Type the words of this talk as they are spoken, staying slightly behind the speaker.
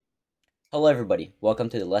Hello, everybody. Welcome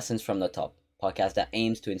to the Lessons from the Top podcast that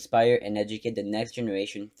aims to inspire and educate the next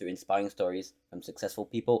generation through inspiring stories from successful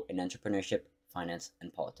people in entrepreneurship, finance,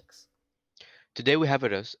 and politics. Today we have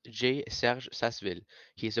with us Serge Sasseville.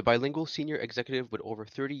 He is a bilingual senior executive with over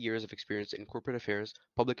 30 years of experience in corporate affairs,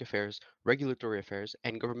 public affairs, regulatory affairs,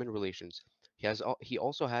 and government relations. He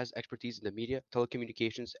also has expertise in the media,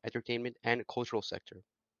 telecommunications, entertainment, and cultural sector.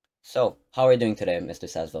 So, how are you doing today, Mr.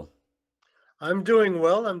 Sasseville? I'm doing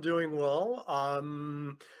well.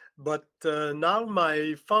 But now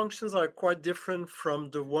my functions are quite different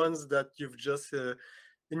from the ones that you've just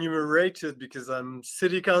enumerated because I'm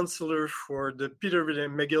city councillor for the Peter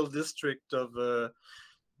McGill District of the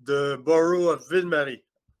Borough of Ville-Marie.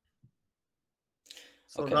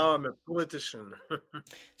 So Okay. now I'm a politician.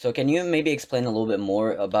 So, can you maybe explain a little bit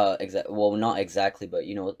more about well, not exactly, but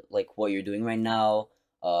like what you're doing right now,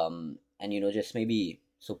 and just maybe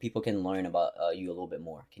so people can learn about you a little bit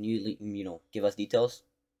more. Can you give us details?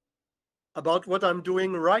 About what I'm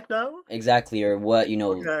doing right now? Exactly, or what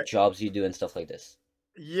Okay. jobs you do and stuff like this.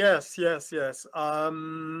 Yes.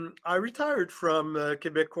 I retired from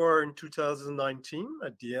Québecor in 2019,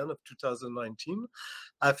 at the end of 2019,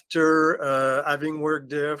 after having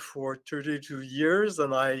worked there for 32 years,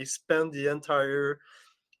 and I spent the entire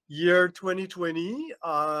year 2020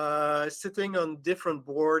 sitting on different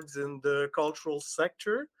boards in the cultural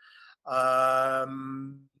sector.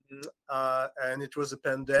 Um, and it was a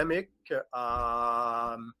pandemic.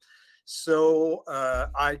 So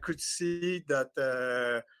I could see that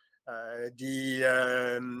the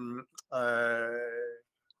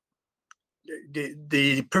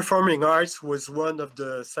performing arts was one of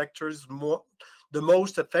the sectors the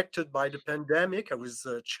most affected by the pandemic. I was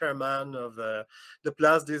chairman of the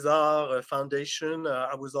Place des Arts Foundation.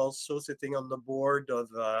 I was also sitting on the board of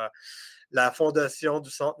La Fondation du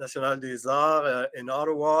Centre National des Arts in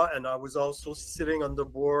Ottawa, and I was also sitting on the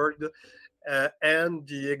board and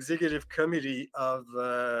the executive committee of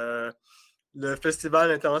le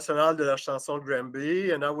Festival International de la Chanson de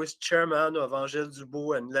Granby, and I was chairman of Angèle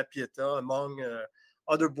Dubois and La Pietà, among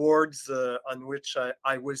other boards on which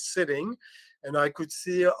I was sitting. And I could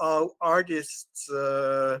see how artists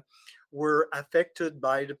were affected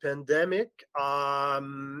by the pandemic.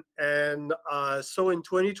 So in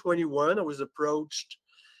 2021, I was approached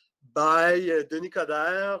by Denis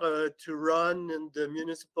Coderre to run in the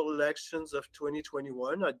municipal elections of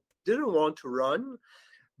 2021. I didn't want to run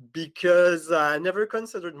because I never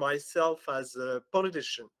considered myself as a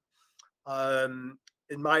politician.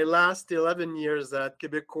 In my last 11 years at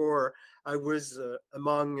Quebecor, I was,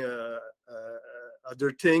 among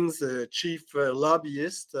other things, chief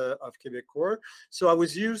lobbyist of Quebecor. So I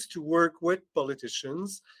was used to work with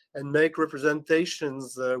politicians and make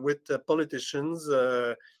representations with politicians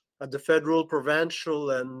at the federal,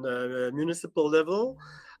 provincial, and municipal level.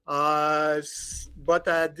 But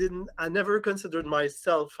I never considered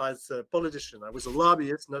myself as a politician. I was a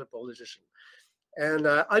lobbyist, not a politician. And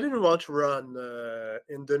I didn't want to run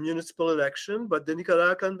in the municipal election, but Denis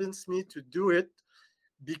Coderre convinced me to do it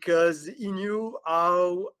because he knew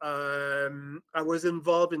how I was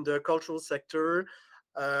involved in the cultural sector.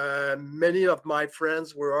 Many of my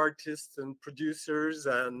friends were artists and producers,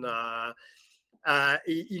 and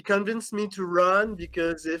he convinced me to run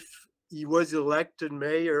because if he was elected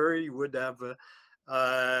mayor, he would have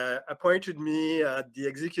appointed me at the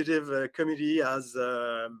executive committee as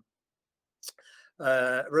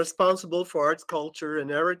responsible for arts, culture,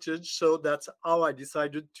 and heritage. So that's how I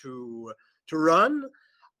decided to run.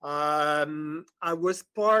 I was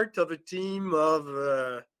part of a team of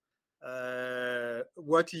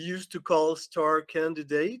what he used to call star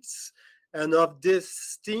candidates. And of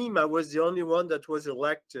this team, I was the only one that was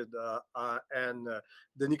elected. And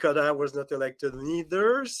Denis Coderre was not elected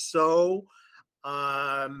neither. So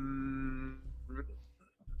I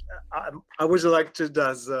was elected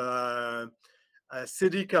as a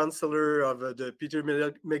city councillor of the Peter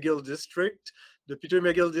McGill District. The Peter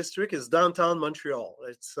McGill District is downtown Montreal.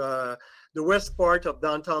 It's the west part of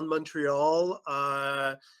downtown Montreal.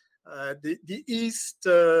 The east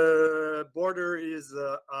border is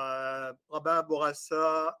Robert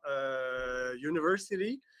Bourassa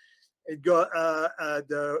University.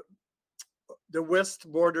 The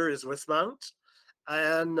west border is Westmount,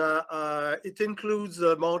 and it includes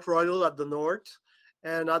Mount Royal at the north,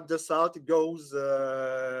 and at the south it goes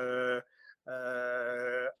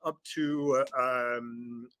up to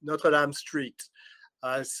Notre Dame Street.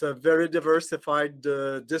 It's a very diversified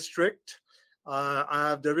district. I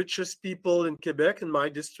have the richest people in Quebec in my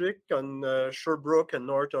district, on Sherbrooke and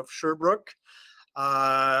north of Sherbrooke,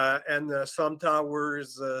 and some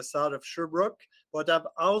towers south of Sherbrooke. but I'm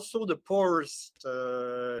also the poorest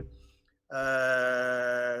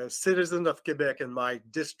citizen of Quebec in my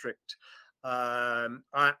district. I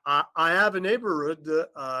have a neighborhood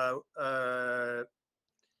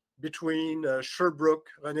between Sherbrooke,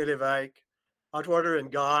 René Lévesque, Hotwater,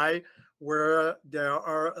 and Guy, where there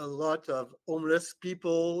are a lot of homeless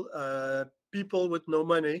people, people with no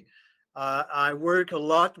money. I work a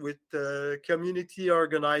lot with community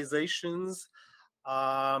organizations.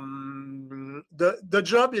 The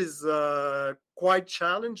job is quite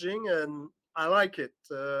challenging, and I like it.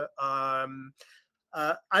 I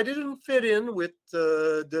didn't fit in with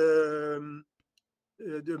the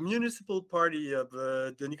municipal party of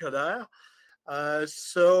Denis Coderre.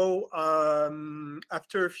 So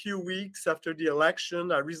after a few weeks after the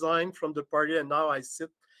election, I resigned from the party, and now I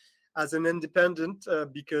sit as an independent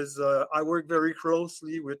because I work very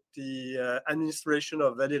closely with the administration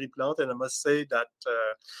of Valérie Plante, and I must say that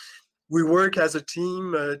we work as a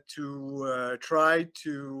team to try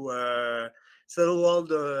to settle all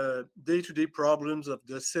the day-to-day problems of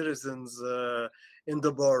the citizens in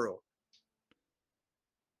the borough.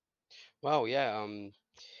 Wow, yeah.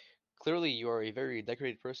 Clearly you are a very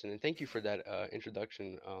decorated person, and thank you for that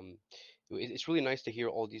introduction. It's really nice to hear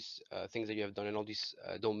all these things that you have done and all these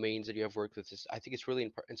domains that you have worked with. I think it's really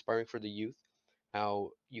inspiring for the youth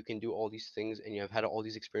how you can do all these things and you have had all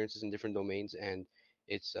these experiences in different domains. And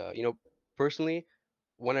it's personally,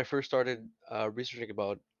 when I first started researching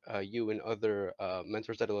about you and other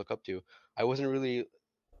mentors that I look up to, I wasn't really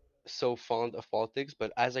so fond of politics,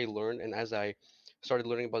 but as I learned and as I started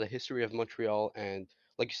learning about the history of Montreal and,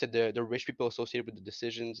 like you said, the rich people associated with the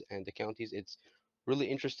decisions and the counties, it's really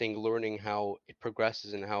interesting learning how it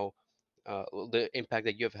progresses and how the impact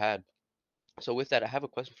that you have had. So with that, I have a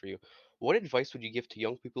question for you. What advice would you give to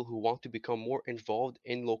young people who want to become more involved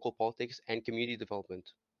in local politics and community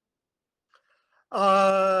development?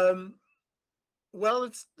 Um, well,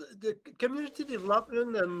 it's the community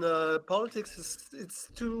development and politics it's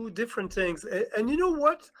two different things. And you know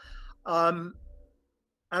what? Um,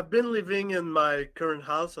 I've been living in my current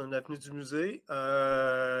house on Avenue du Musée,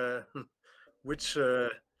 which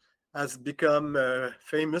has become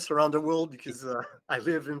famous around the world because I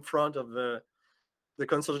live in front of the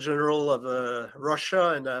Consul General of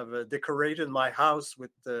Russia, and I've decorated my house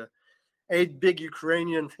with 8 big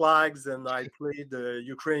Ukrainian flags, and I played the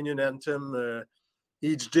Ukrainian anthem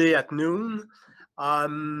each day at noon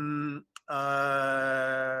in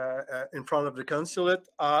front of the consulate.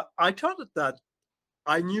 I thought that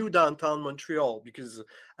I knew downtown Montreal because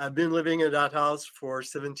I've been living in that house for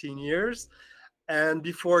 17 years. And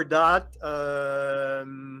before that,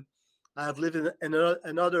 I've lived in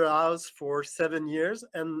another house for 7 years.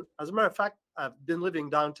 And as a matter of fact, I've been living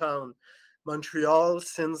downtown Montreal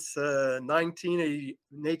since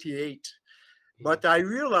 1988. But I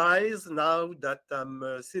realize now that I'm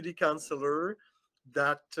a city councillor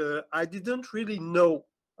that I didn't really know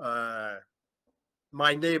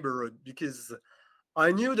my neighborhood because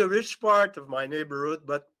I knew the rich part of my neighborhood,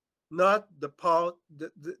 but not the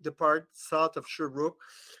part south of Sherbrooke,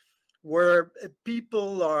 where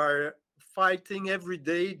people are fighting every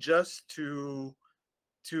day just to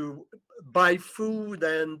buy food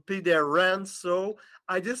and pay their rent. So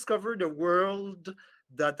I discovered a world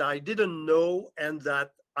that I didn't know and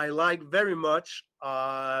that I like very much.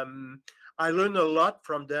 I learned a lot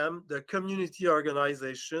from them, the community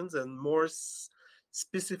organizations, and more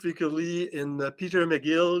specifically in the Peter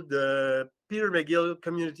McGill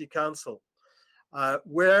Community Council,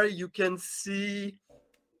 where you can see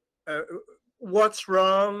what's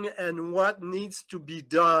wrong and what needs to be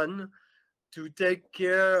done to take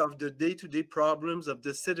care of the day-to-day problems of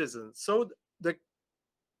the citizens. So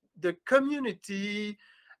the community,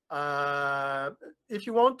 if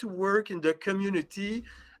you want to work in the community,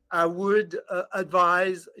 I would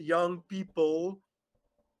advise young people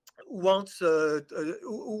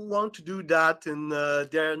who want to do that in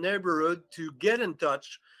their neighborhood to get in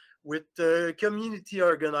touch with community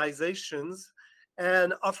organizations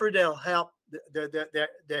and offer their help,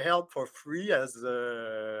 their help for free as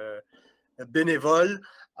bénévole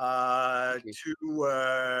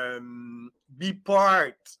to be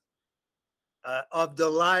part of the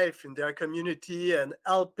life in their community and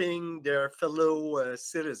helping their fellow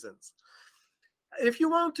citizens. If you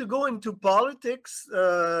want to go into politics,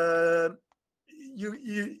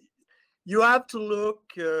 you have to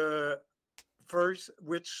look first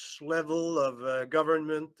which level of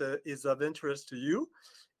government is of interest to you.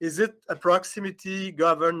 Is it a proximity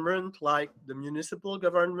government like the municipal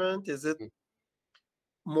government? Is it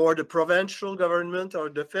more the provincial government or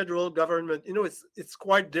the federal government? You know, it's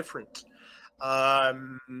quite different.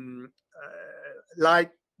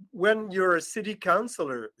 like when you're a city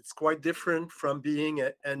councillor, it's quite different from being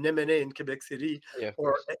an M&A in Quebec City Yeah, of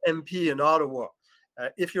or course. an MP in Ottawa.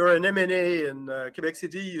 If you're an M&A in Quebec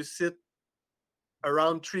City, you sit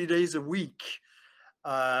around 3 days a week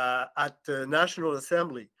at the National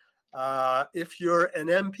Assembly. If you're an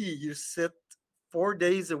MP, you sit 4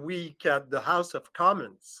 days a week at the House of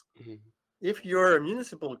Commons. Hmm. If you're a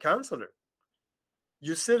municipal councillor,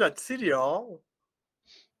 you sit at City Hall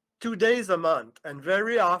 2 days a month. And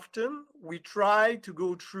very often we try to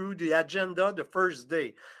go through the agenda the first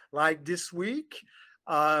day. Like this week,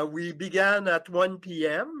 we began at 1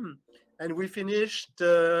 p.m. and we finished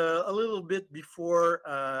a little bit before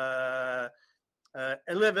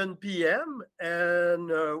 11 p.m.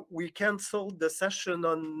 and we canceled the session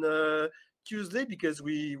on Tuesday because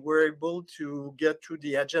we were able to get through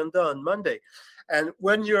the agenda on Monday. And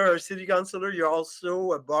when you're a city councillor, you're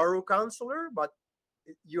also a borough councillor, but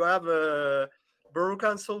you have a borough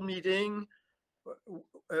council meeting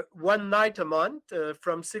one night a month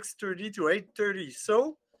from 6:30 to 8:30.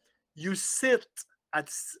 So you sit at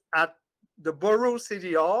the borough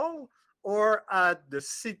city hall or at the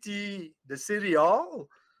city hall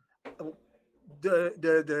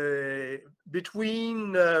the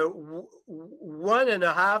between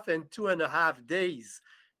 1.5 and 2.5 days.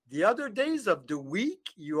 The other days of the week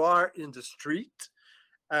you are in the street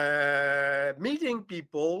meeting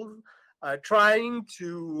people, trying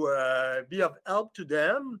to be of help to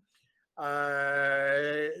them,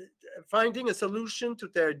 finding a solution to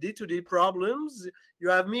their day-to-day problems. You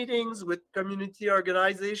have meetings with community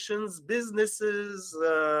organizations, businesses.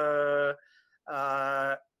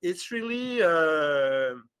 It's really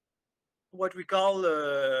what we call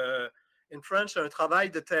in French un travail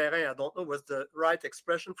de terrain. I don't know what's the right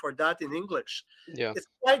expression for that in English. Yeah. It's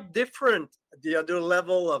quite different the other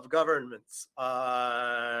level of governments.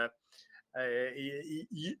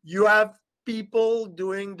 You have people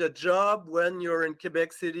doing the job when you're in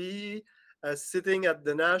Quebec City, sitting at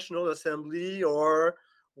the National Assembly, or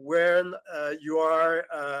when you are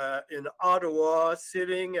in Ottawa,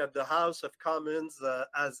 sitting at the House of Commons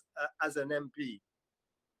as an MP.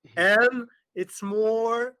 Mhm. And it's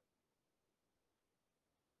more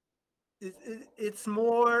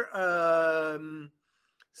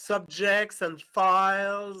subjects and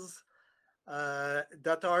files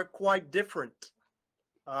that are quite different.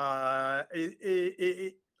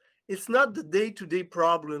 It's not the day-to-day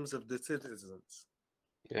problems of the citizens.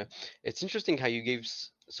 Yeah, it's interesting how you gave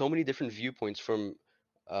so many different viewpoints from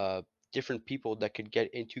uh, different people that could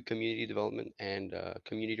get into community development and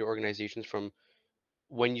community organizations from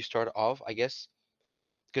when you start off, I guess,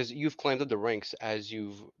 because you've climbed up the ranks as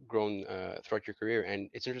you've grown throughout your career, and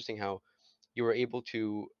it's interesting how you were able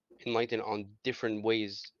to enlighten on different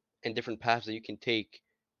ways and different paths that you can take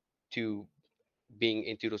to being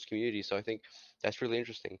into those communities. So I think that's really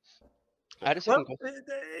interesting. I had a second Well, question.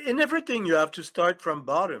 in everything you have to start from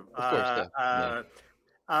bottom. Of course, yeah.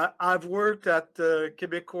 I've worked at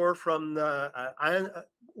Quebecor from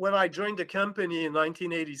when I joined the company in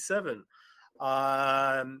 1987.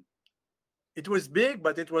 Um, it was big,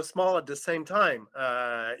 but it was small at the same time.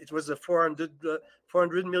 It was a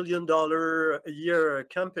 $400 million a year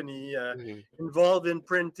company Hmm. involved in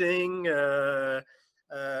printing,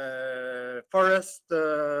 forest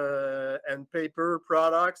and paper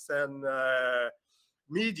products, and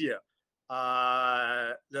media.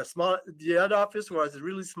 The head office was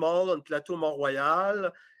really small on Plateau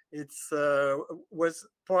Mont-Royal. It's was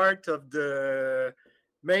part of the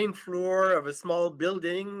main floor of a small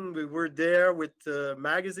building. We were there with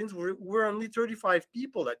magazines. We're only 35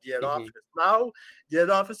 people at the head Hmm. office. Now, the head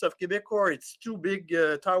office of Quebecor, it's two big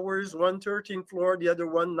towers, one 13th floor, the other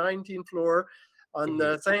one 19th floor on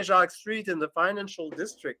Hmm. Saint-Jacques Street in the financial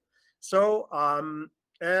district. So,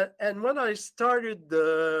 and when I started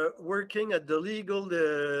working at the legal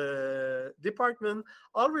department,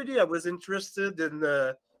 already I was interested in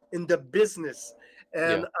the business, Yeah.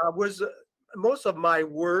 and I was most of my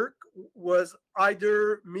work was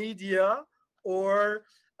either media or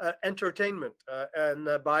entertainment,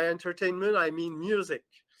 and by entertainment I mean music.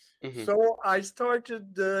 Hmm. So I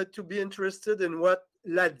started to be interested in what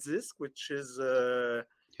La Disc, which is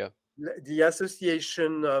Yeah. the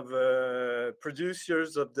association of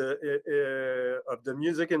producers of the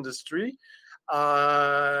music industry,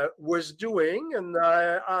 was doing, and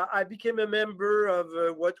I became a member of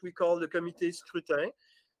what we call the Comité Scrutin,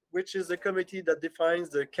 which is a committee that defines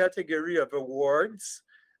the category of awards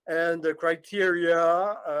and the criteria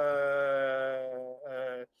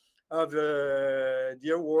of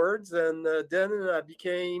the awards. And then I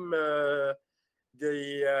became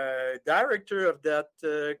the director of that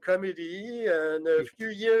committee. And a few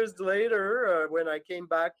years later, when I came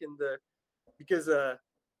back because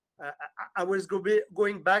I was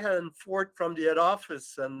going back and forth from the head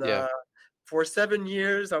office, and for 7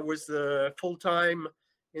 years I was full time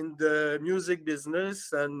in the music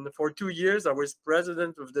business, and for 2 years I was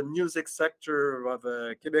president of the music sector of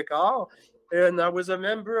Québecor, and I was a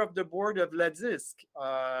member of the board of La Disque.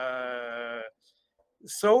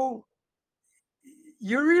 So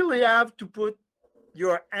you really have to put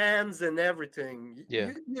your hands in everything.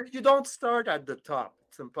 You don't start at the top.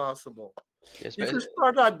 It's impossible. Yes, If you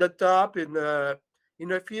start at the top in a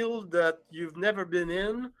field that you've never been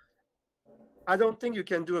in, I don't think you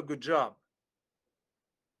can do a good job.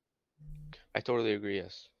 I totally agree.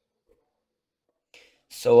 Yes.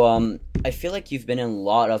 So I feel like you've been in a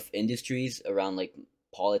lot of industries around like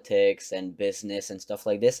politics and business and stuff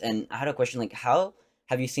like this. And I had a question like, how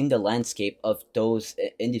have you seen the landscape of those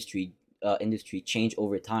industry change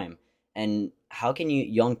over time? And how can you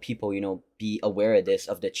young people, be aware of this,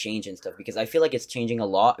 of the change and stuff? Because I feel like it's changing a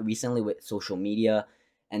lot recently with social media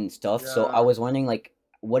and stuff. So I was wondering like,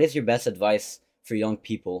 what is your best advice for young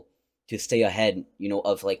people to stay ahead,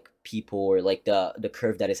 of like people or like the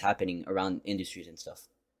curve that is happening around industries and stuff?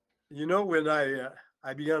 When I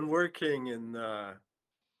began working in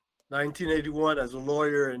 1981 as a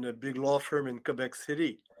lawyer in a big law firm in Quebec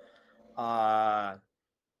City,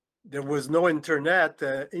 there was no internet,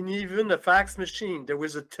 and even a fax machine. There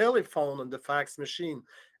was a telephone on the fax machine,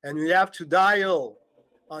 and we have to dial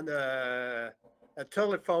on a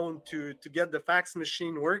telephone to get the fax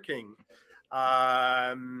machine working.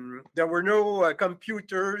 There were no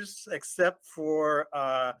computers except for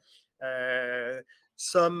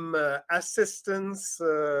some assistants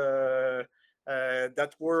that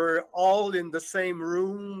were all in the same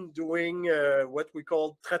room doing what we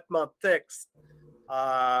call traitement texte.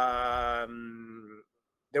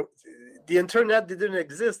 The internet didn't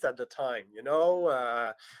exist at the time,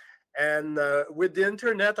 and with the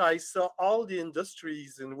internet, I saw all the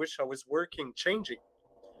industries in which I was working changing.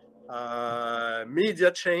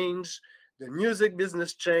 Media changed, the music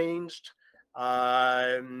business changed,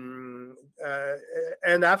 and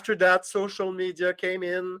after that, social media came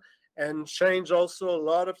in and changed also a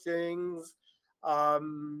lot of things.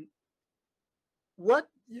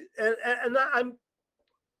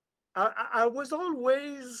 I was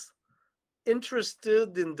always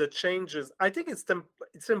interested in the changes. I think it's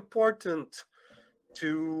important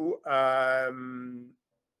to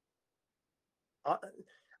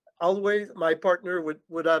always. My partner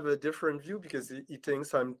would have a different view because he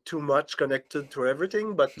thinks I'm too much connected to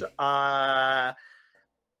everything. But I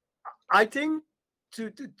think to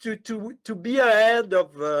be ahead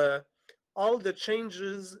of all the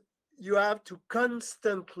changes, you have to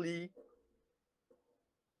constantly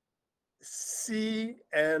see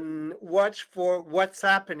and watch for what's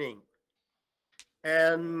happening,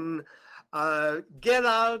 and get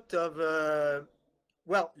out of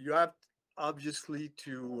you have obviously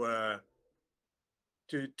to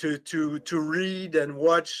read and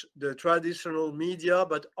watch the traditional media,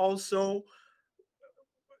 but also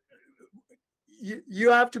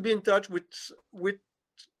you have to be in touch with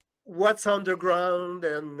what's underground,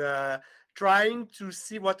 and trying to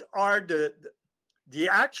see what are the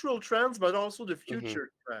actual trends, but also the future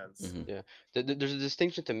trends. Yeah, there's a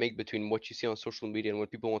distinction to make between what you see on social media and what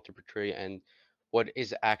people want to portray, and what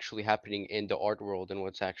is actually happening in the art world and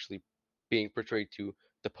what's actually being portrayed to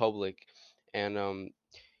the public. And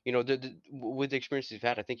with the experiences you've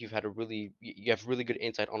had, I think you have really good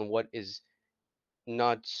insight on what is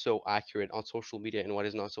not so accurate on social media and what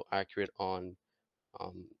is not so accurate on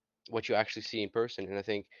um, what you actually see in person. And I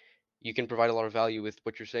think you can provide a lot of value with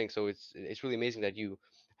what you're saying. So it's really amazing that you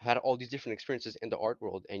have had all these different experiences in the art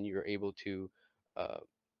world, and you're able to uh,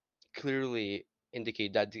 clearly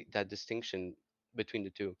indicate that distinction between the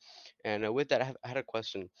two. And with that, I had a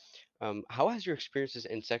question. How has your experiences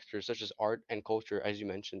in sectors such as art and culture, as you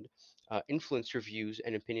mentioned, influenced your views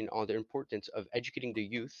and opinion on the importance of educating the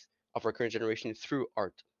youth of our current generation through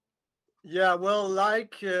art? Yeah, well,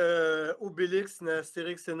 like Obelix and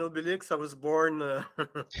Asterix and Obelix, I was born.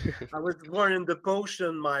 I was born in the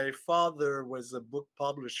potion. My father was a book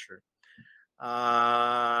publisher.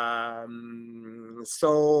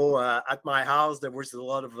 So at my house, there was a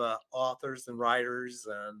lot of authors and writers,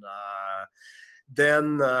 and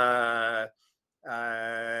then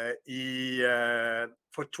he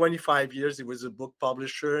for 25 years he was a book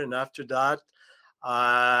publisher, and after that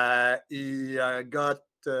he got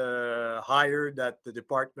hired at the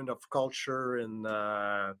Department of Culture in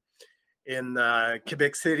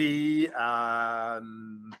Quebec City,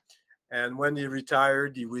 And when he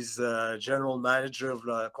retired, he was general manager of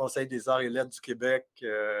the Conseil des Arts et Lettres du Québec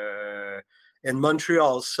in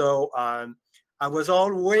Montreal. So I was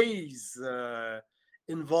always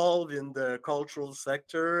involved in the cultural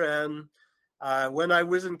sector. And when I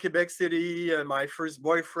was in Quebec City, my first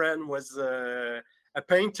boyfriend was a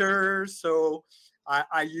painter. So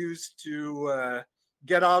I used to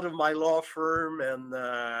get out of my law firm and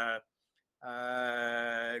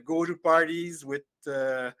go to parties with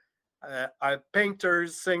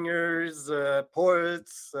painters, singers,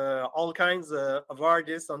 poets, all kinds of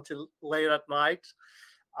artists until late at night.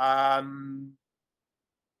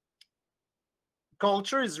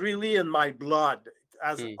 Culture is really in my blood. It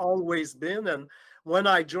has always been. And when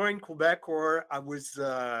I joined Quebecor,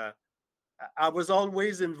 I was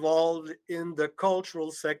always involved in the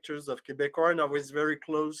cultural sectors of Quebecor, and I was very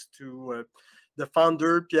close to the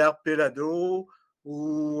founder, Pierre Perado,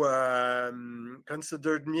 who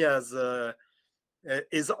considered me as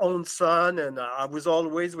his own son, and I was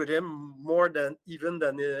always with him more than even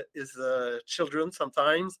than his children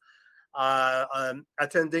sometimes,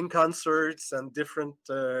 attending concerts and different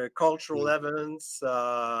cultural events.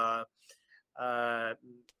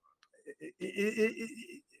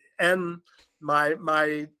 And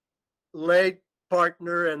my late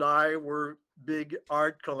partner and I were big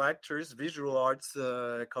art collectors, visual arts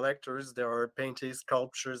collectors. There are paintings,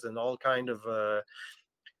 sculptures, and all kind of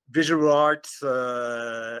visual arts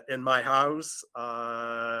in my house.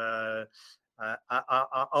 I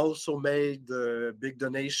also made big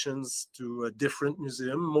donations to a different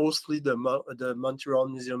museum, mostly the Montreal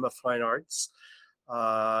Museum of Fine Arts,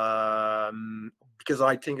 because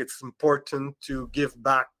I think it's important to give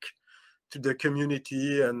back to the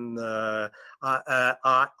community. And I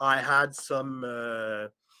had some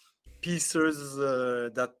pieces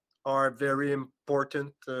that are very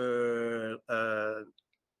important.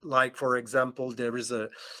 Like, for example, there is a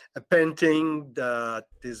painting that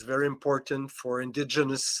is very important for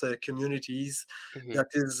Indigenous communities. That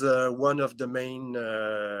is one of the main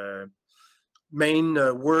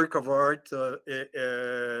work of art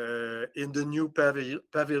in the new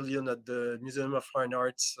pavilion at the Museum of Fine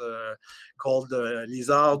Arts called Les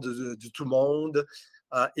Arts du Tout Monde.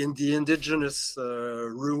 In the Indigenous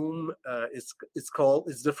room, it's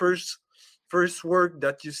the first work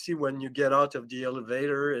that you see when you get out of the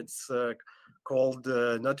elevator. It's called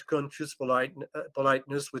Not to Confuse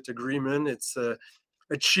Politeness with Agreement. It's a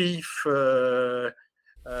chief with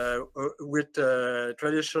a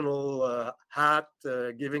traditional hat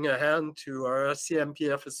giving a hand to our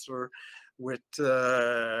RCMP officer with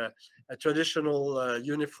a traditional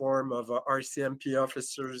uniform of RCMP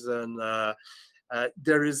officers. And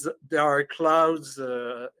there are clouds,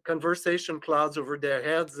 conversation clouds over their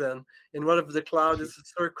heads, and in one of the clouds is a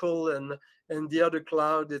circle, and in the other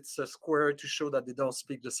cloud it's a square to show that they don't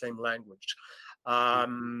speak the same language.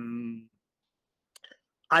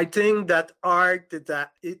 I think that art,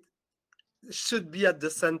 that it should be at the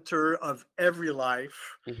center of every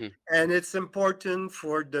life, and it's important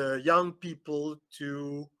for the young people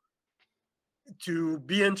to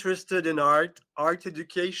be interested in art. Art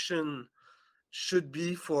education should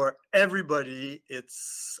be for everybody.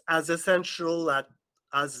 It's as essential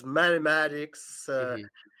as mathematics,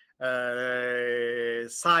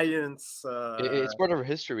 science. It's part of our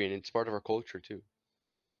history and it's part of our culture too.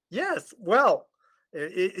 Yes, well,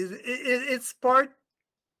 it's part.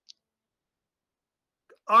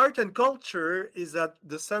 Art and culture is at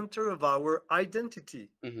the center of our identity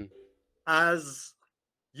as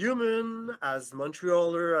human, as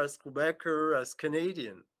Montrealer, as Quebecer, as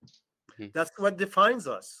Canadian. That's what defines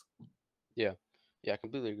us. Yeah, I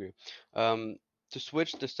completely agree. To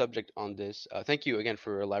switch the subject on this, thank you again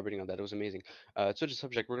for elaborating on that. It was amazing. To switch the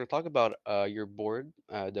subject, we're going to talk about your board,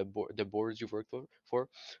 the boards you've worked for.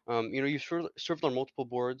 You've served on multiple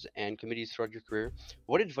boards and committees throughout your career.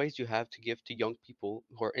 What advice do you have to give to young people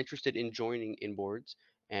who are interested in joining in boards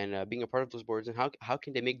and being a part of those boards, and how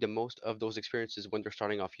can they make the most of those experiences when they're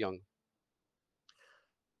starting off young?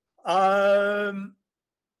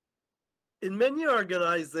 In many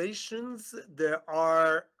organizations, there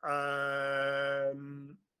are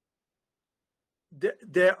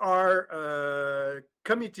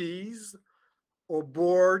committees or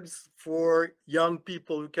boards for young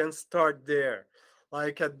people who can start there.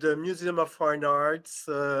 Like at the Museum of Fine Arts,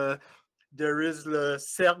 there is the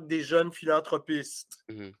Cercle des Jeunes Philanthropistes.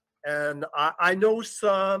 And I know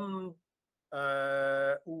some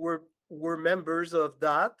who were members of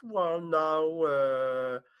that, well,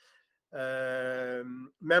 now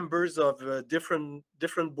members of different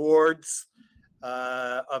boards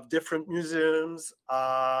of different museums.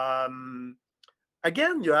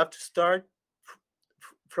 again, you have to start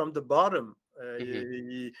from the bottom.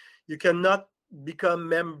 You cannot become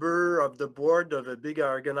member of the board of a big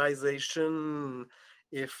organization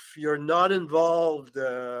if you're not involved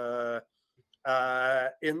in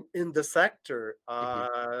the sector.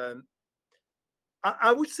 I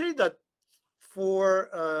would say that for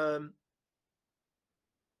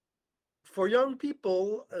young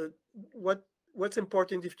people, what's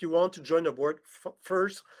important if you want to join a board,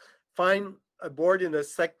 first find a board in a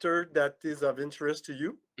sector that is of interest to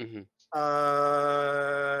you.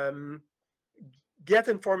 Get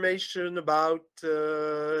information about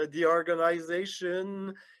the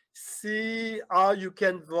organization. See how you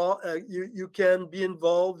can you can be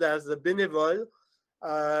involved as a bénévole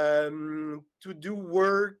to do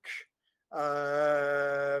work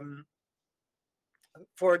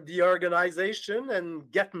for the organization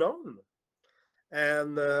and get known.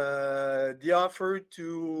 And the offer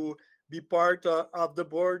to be part of the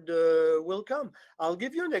board will come. I'll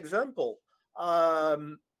give you an example.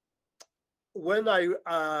 When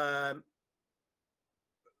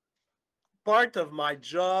part of my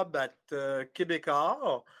job at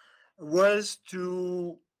Québecor was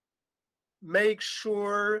to make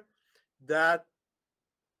sure that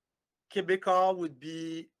Québecor would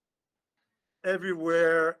be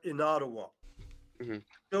everywhere in Ottawa.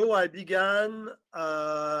 So I began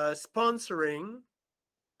sponsoring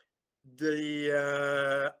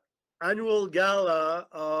the annual gala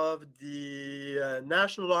of the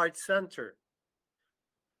National Arts Center.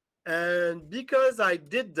 And because I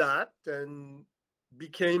did that and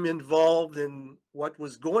became involved in what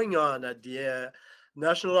was going on at the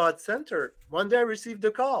National Arts Center, one day I received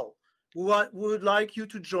a call. Would like you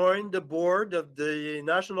to join the board of the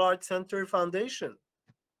National Arts Center Foundation.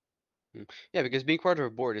 Yeah, because being part of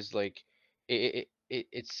a board is like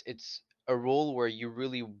it's a role where you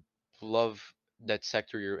really love that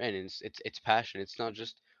sector you're in. It's passion. It's not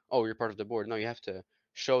just, oh, you're part of the board. No, you have to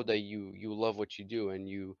show that you love what you do and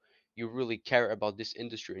you really care about this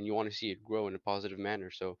industry and you want to see it grow in a positive manner.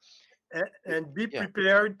 So and be yeah,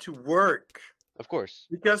 prepared to work. of course.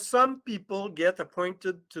 Because some people get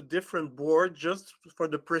appointed to different boards just for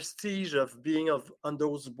the prestige of being on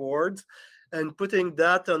those boards and putting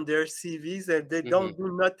that on their CVs, and they don't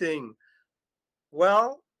do nothing.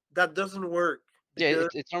 Well, that doesn't work. Yeah, Because,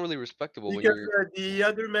 it's not really respectable when because you're the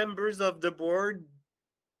other members of the board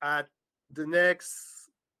at the next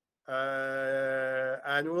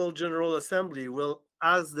annual general assembly will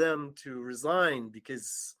ask them to resign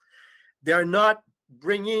because they're not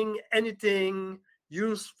bringing anything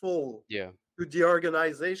useful to the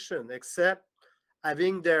organization except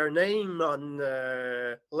having their name on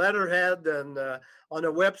letterhead and on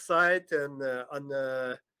a website and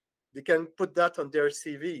they can put that on their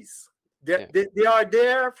CVs. They are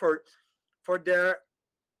there for their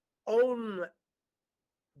own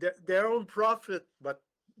profit, but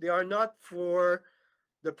they are not for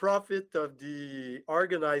the profit of the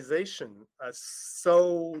organization.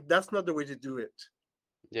 So that's not the way to do it.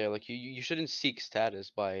 Yeah, like you shouldn't seek status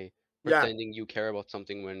by pretending you care about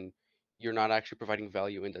something when you're not actually providing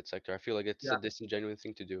value in that sector. I feel like it's a disingenuous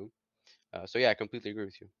thing to do. So yeah, I completely agree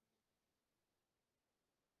with you.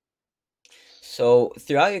 So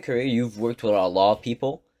throughout your career, you've worked with a lot of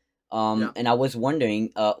people, and I was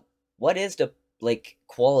wondering, what is the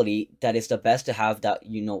quality that is the best to have that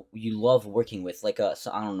you love working with? So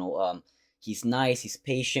I don't know, he's nice, he's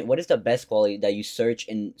patient. What is the best quality that you search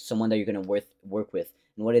in someone that you're gonna work with,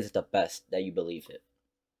 and what is the best that you believe it?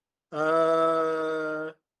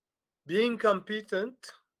 Being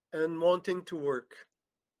competent and wanting to work.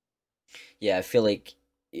 Yeah, I feel like,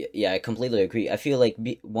 yeah, I completely agree. I feel like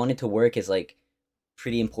wanting to work is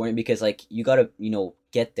pretty important because you gotta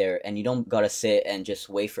get there and you don't gotta sit and just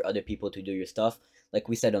wait for other people to do your stuff. Like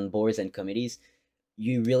we said, on boards and committees,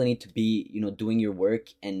 you really need to be doing your work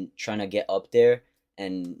and trying to get up there.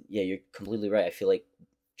 And yeah, you're completely right. I feel like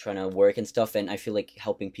trying to work and stuff, and I feel like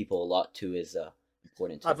helping people a lot too is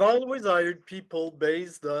important too. I've always hired people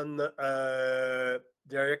based on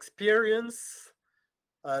their experience,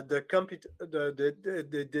 their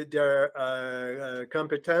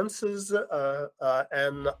competences,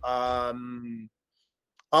 and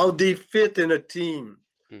how they fit in a team.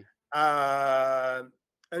 And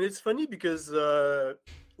it's funny because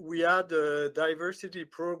we had a diversity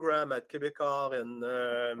program at Québecor, and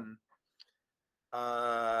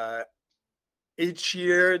each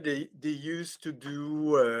year they used to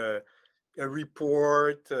do a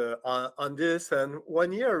report on this. And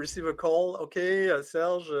one year I received a call, okay,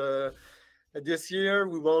 Serge, this year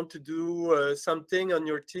we want to do something on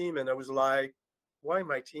your team. And I was like, why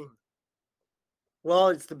my team? Well,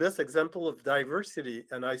 it's the best example of diversity.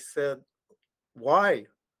 And I said, why?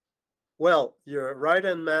 Well, your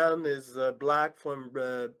right-hand man is black from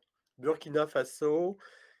Burkina Faso.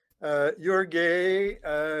 You're gay.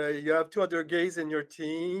 You have two other gays in your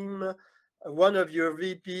team. One of your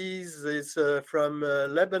VPs is from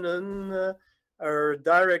Lebanon. Our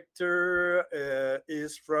director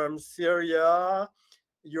is from Syria.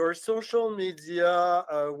 Your social media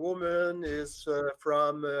woman is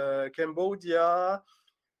from Cambodia.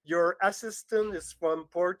 Your assistant is from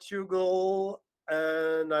Portugal.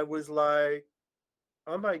 And I was like,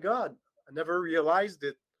 oh my God, I never realized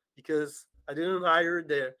it because I didn't hire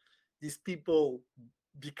these people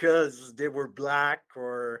because they were black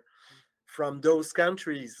or from those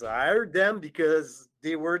countries. I hired them because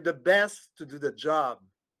they were the best to do the job.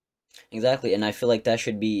 Exactly, and I feel like that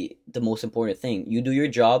should be the most important thing. You do your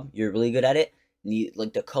job, you're really good at it.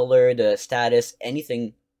 Like the color, the status,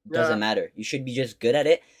 anything doesn't Yeah, matter. You should be just good at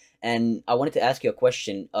it. And I wanted to ask you a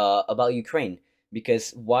question about Ukraine,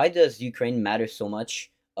 because why does Ukraine matter so much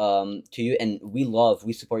to you? And we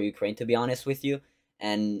support Ukraine, to be honest with you.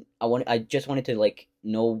 And I just wanted to like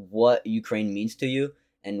know what Ukraine means to you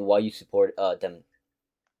and why you support them.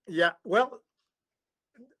 yeah. Well,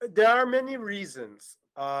 there are many reasons.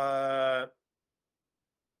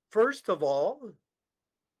 First of all,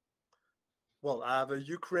 well, I have a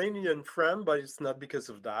Ukrainian friend, but it's not because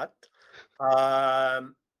of that.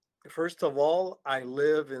 Um, First of all, I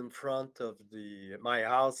live in front of my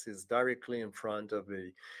house is directly in front of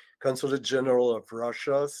the Consulate General of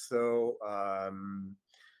Russia. So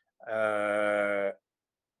uh,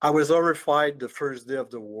 I was horrified the first day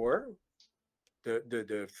of the war.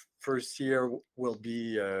 The first year will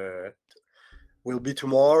be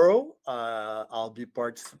tomorrow. I'll be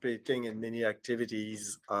participating in many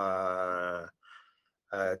activities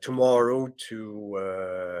tomorrow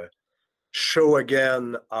to show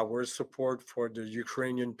again our support for the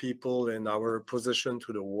Ukrainian people and our opposition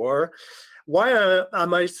to the war. Why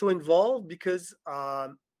am I so involved? Because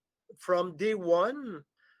from day one,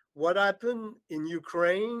 what happened in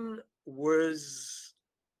Ukraine was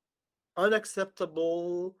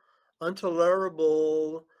unacceptable,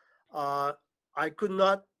 intolerable. Uh, I could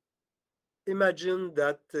not imagine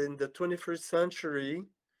that in the 21st century,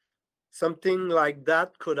 something like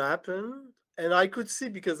that could happen. And I could see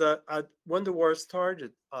because when the war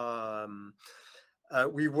started,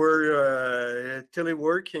 we were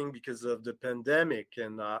teleworking because of the pandemic,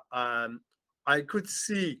 and I could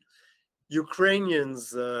see Ukrainians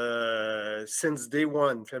since day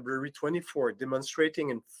one, February 24th, demonstrating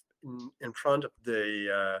in front of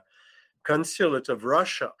the consulate of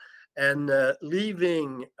Russia and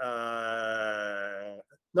leaving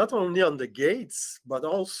not only on the gates, but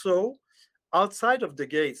also outside of the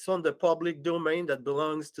gates on the public domain that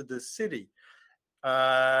belongs to the city.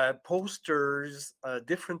 Posters,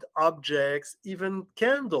 different objects, even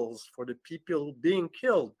candles for the people being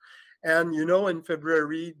killed. And you know, in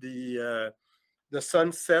February, the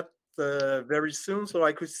sun set very soon, so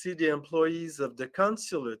I could see the employees of the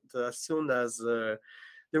consulate as soon as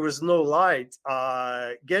there was no light,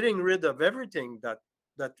 getting rid of everything that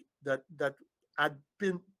had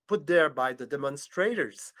been put there by the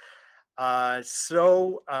demonstrators.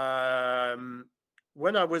 So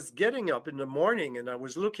when I was getting up in the morning and I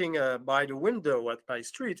was looking by the window at my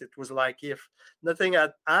street, it was like if nothing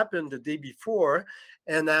had happened the day before,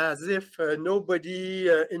 and as if nobody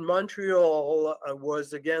in Montreal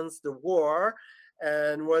was against the war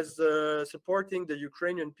and was supporting the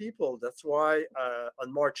Ukrainian people. That's why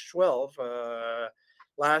on March 12th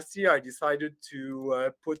last year, I decided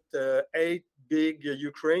to put 8 big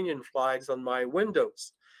Ukrainian flags on my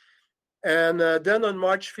windows. And then on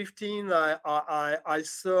March 15, I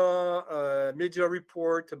saw a media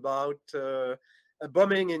report about a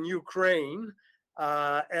bombing in Ukraine.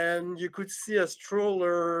 And you could see a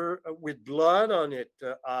stroller with blood on it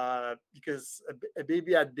because a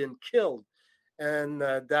baby had been killed. And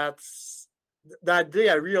that day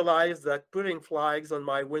I realized that putting flags on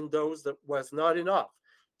my windows that was not enough.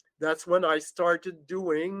 That's when I started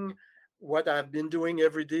doing what I've been doing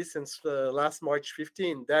every day since last March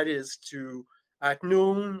 15. That is to, at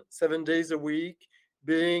noon, 7 days a week,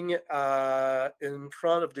 being in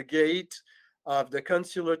front of the gate of the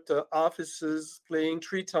consulate offices, playing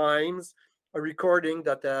 3 times a recording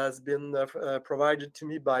that has been provided to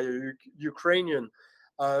me by a Ukrainian.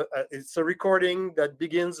 It's a recording that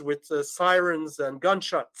begins with sirens and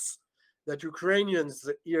gunshots that Ukrainians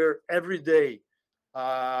hear every day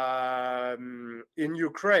in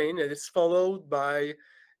Ukraine, and it's followed by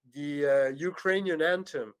the Ukrainian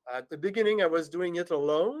anthem. At the beginning, I was doing it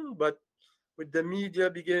alone, but with the media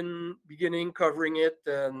beginning covering it,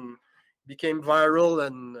 and became viral,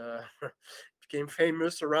 and became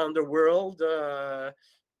famous around the world. I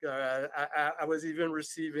was even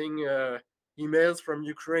receiving emails from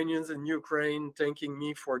Ukrainians in Ukraine thanking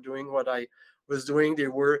me for doing what I was doing.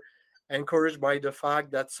 They were encouraged by the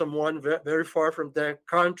fact that someone very far from their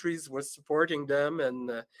countries was supporting them, and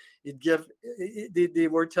they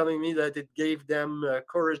were telling me that it gave them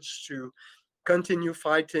courage to continue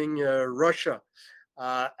fighting Russia.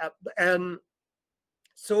 And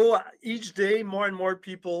so each day, more and more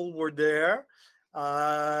people were there.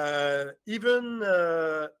 Even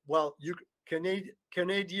well,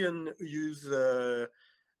 Canadian use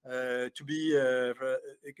to be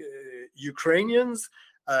Ukrainians,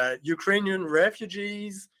 Ukrainian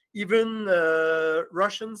refugees, even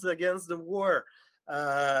Russians against the war.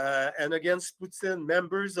 And against Putin,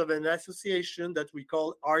 members of an association that we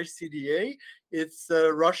call RCDA. It's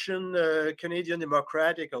Russian Canadian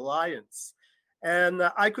Democratic Alliance, and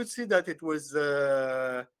I could see that it was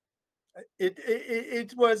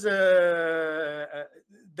it was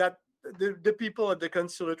that the people at the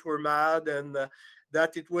consulate were mad, and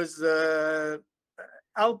that it was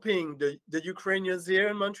helping the Ukrainians here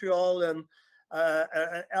in Montreal and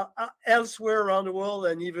elsewhere around the world,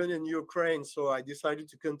 and even in Ukraine. So I decided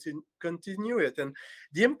to continue it, and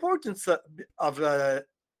the importance of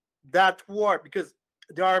that war, because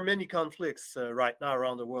there are many conflicts right now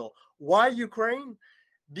around the world. Why Ukraine?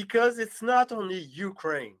 Because it's not only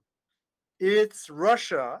Ukraine, it's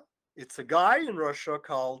Russia. It's a guy in Russia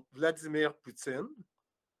called Vladimir Putin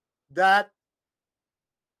that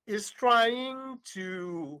is trying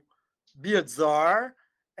to be a czar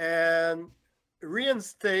and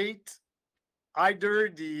reinstate either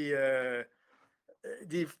the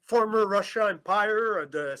former Russia Empire or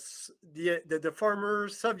the former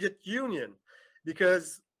Soviet Union,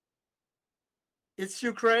 because it's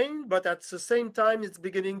Ukraine, but at the same time, it's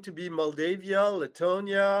beginning to be Moldavia,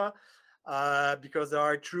 Lithuania, because there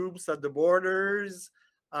are troops at the borders.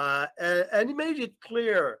 And he made it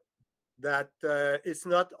clear that it's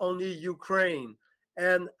not only Ukraine.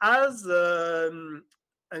 And as an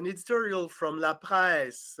editorial from La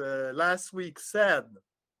Presse last week said,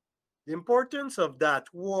 the importance of that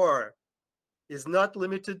war is not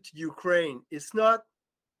limited to Ukraine. It's not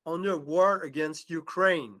only a war against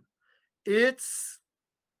Ukraine. It's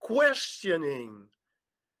questioning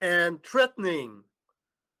and threatening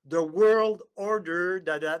the world order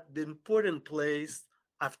that had been put in place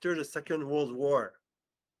after the Second World War.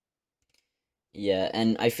 Yeah,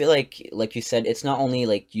 and I feel like you said, it's not only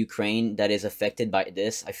like Ukraine that is affected by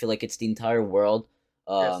this. I feel like it's the entire world,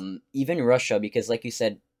 Yes. even Russia, because like you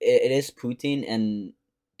said, it is Putin, and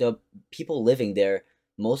the people living there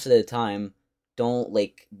most of the time don't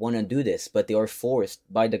like want to do this, but they are forced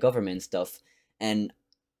by the government and stuff. And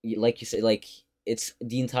like you said, like it's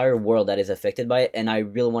the entire world that is affected by it. And I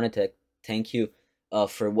really wanted to thank you,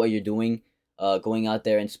 for what you're doing, going out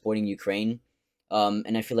there and supporting Ukraine.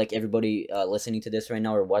 And I feel like everybody listening to this right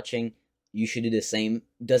now or watching, you should do the same.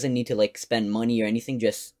 Doesn't need to like spend money or anything.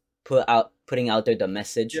 Just putting out there the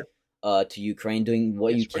message Yeah. To Ukraine, doing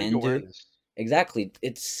what Yeah, you spreading can do. awareness. Exactly.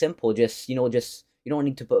 It's simple. Just just you don't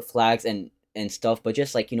need to put flags and stuff, but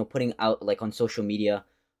just like putting out like on social media.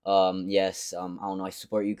 Yes. I don't know. I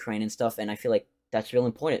support Ukraine and stuff, and I feel like that's real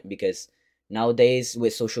important because nowadays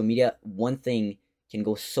with social media, one thing can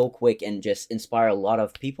go so quick and just inspire a lot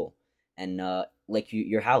of people. And like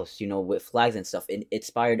your house, with flags and stuff, it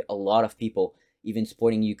inspired a lot of people, even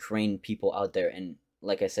supporting Ukraine people out there. And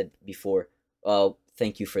like I said before,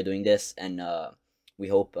 thank you for doing this, and we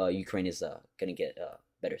hope Ukraine is gonna get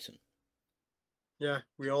better soon. Yeah,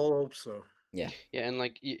 we all hope so. Yeah, Yeah, and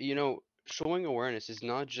like showing awareness is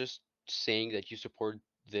not just saying that you support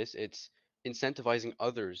this, it's incentivizing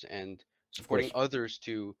others and of supporting course. others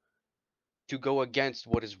to go against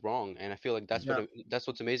what is wrong. And I feel like Yeah. that's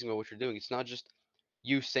what's amazing about what you're doing. It's not just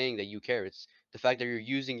you saying that you care. It's the fact that you're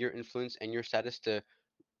using your influence and your status to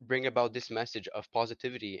bring about this message of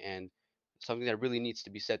positivity and something that really needs to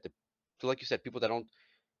be said to like you said, people that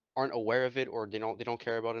aren't aware of it or they don't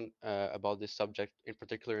care about this subject in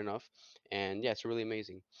particular enough. And yeah, it's really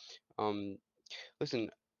amazing. Um, Listen,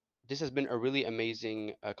 this has been a really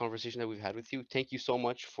amazing conversation that we've had with you. Thank you so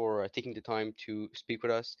much for taking the time to speak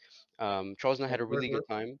with us. Charles and I My had a really pleasure.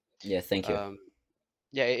 good time. Yeah, thank you. Um,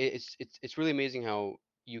 yeah, it's really amazing how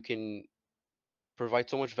you can provide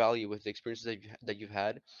so much value with the experiences that you've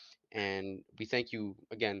had, and we thank you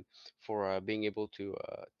again for being able to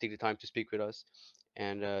take the time to speak with us.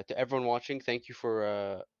 And to everyone watching, thank you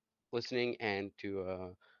for listening and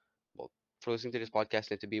to well for listening to this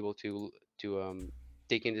podcast and to be able to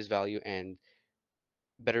take in this value and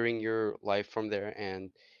bettering your life from there.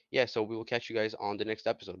 And yeah, so we will catch you guys on the next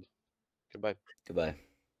episode. Goodbye. Goodbye.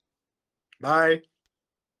 Bye.